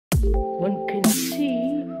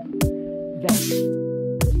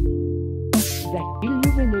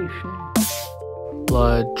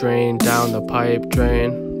Blood drain down the pipe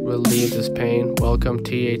drain, relieve this pain. Welcome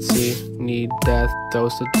THC, need death,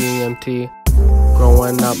 dose of DMT.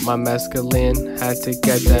 Growing up my mescaline, had to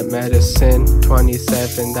get that medicine.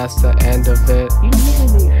 27, that's the end of it.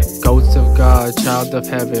 Ghost of God, child of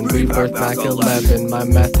heaven, rebirth Mac 11. My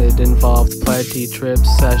method involved plenty trip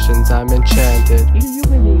sessions, I'm enchanted.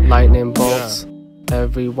 Lightning bolts,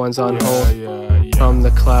 everyone's on hold. From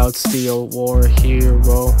the clouds, steel war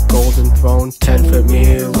hero, golden throne, 10-foot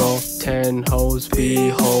mirror, 10 hoes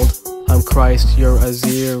behold. I'm Christ, you're a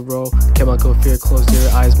zero. Chemical fear, close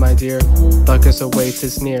your eyes, my dear. Darkness awaits,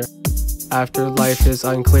 it's near. Afterlife is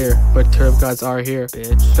unclear, but Terp gods are here.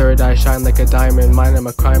 Bitch. Third eye shine like a diamond. Mine, I'm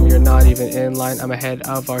a crime, you're not even in line. I'm ahead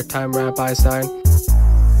of our time, Rabbi sign.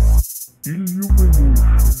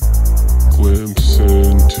 Glimpse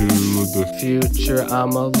into the future,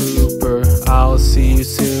 I'm a looper. I'll see you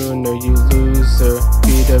sooner, you loser.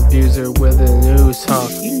 Beat abuser with a noose, huh?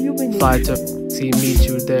 Fly to see, meet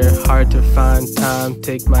you there. Hard to find time,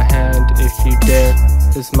 take my hand if you dare.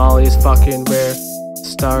 This Molly's fucking rare.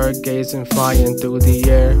 Stargazing, flying through the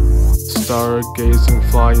air. Stargazing,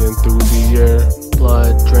 flying through the air.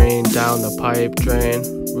 Blood drain down the pipe drain,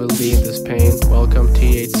 relieve this pain. Welcome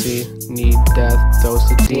THC, need death, dose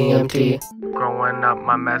of DMT. Growing up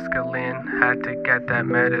my mescaline, had to get that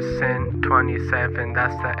medicine. 27,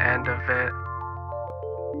 that's the end of it.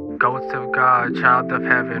 Ghost of God, child of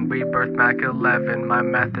heaven, rebirth Mac 11. My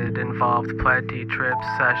method involved plenty trip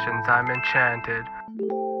sessions, I'm enchanted.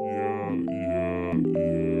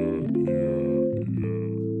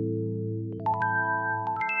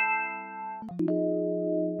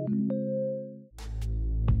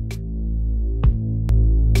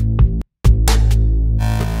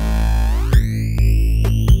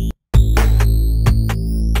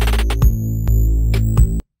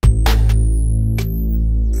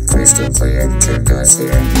 Crystal clear, Terp goes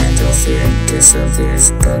here, mental fear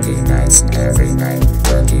disappears. Boogie nights every night,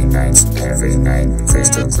 boogie nights every night.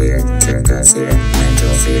 Crystal clear, Terp goes here,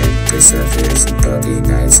 mental fear disappears. Boogie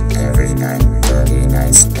nights every night, boogie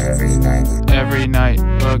nights every night. Every night,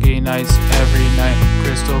 boogie nights every night.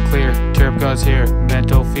 Crystal clear, Terp goes here,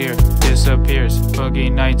 mental fear disappears.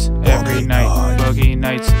 Boogie nights every night, boogie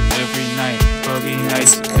nights every night, boogie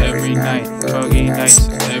nights every night, boogie nights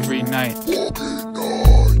every night.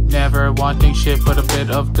 Never wanting shit but a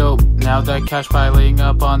bit of dope. Now that cash piling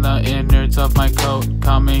up on the innards of my coat.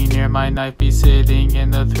 Coming near my knife be sitting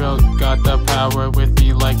in the throat. Got the power with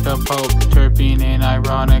me like the Pope. Terpene ain't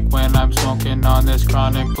ironic when I'm smoking on this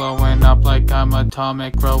chronic. Blowing up like I'm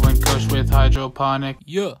atomic. Growing kush with hydroponic.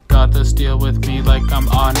 Yeah. Got the steel with me like I'm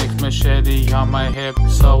onyx. Machete on my hip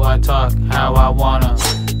so I talk how I wanna.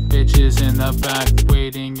 Bitches in the back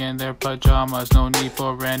waiting in their pajamas. No need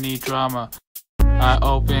for any drama. I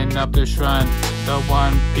open up the shrine. The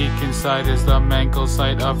one peek inside is the mangled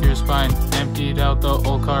site of your spine. Emptied out the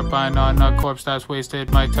old carbine on a corpse that's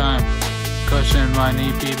wasted my time. Cushion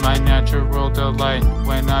money be my natural delight.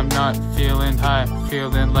 When I'm not feeling high,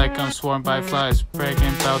 feeling like I'm swarmed by flies.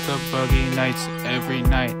 Bragging about the boogie nights every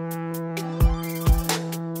night.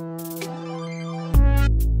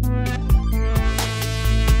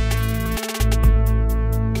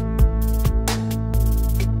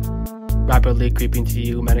 Rapidly creeping to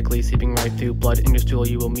you, medically seeping right through. Blood in your stool,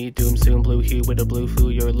 you will meet doom soon. Blue hue with a blue flu,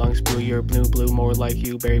 your lungs spew. Your blue, more like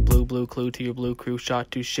you. Berry blue, clue to your blue crew. Shot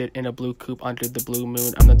to shit in a blue coupe under the blue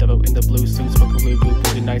moon. I'm the devil in the blue suit, smoke a blue goop.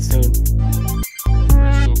 Boogie night soon.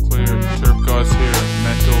 Crystal clear, Terp goes here.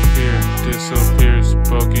 Mental fear disappears.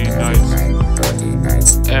 Boogie nights Boogie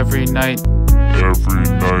nights every night. Every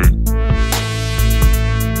night.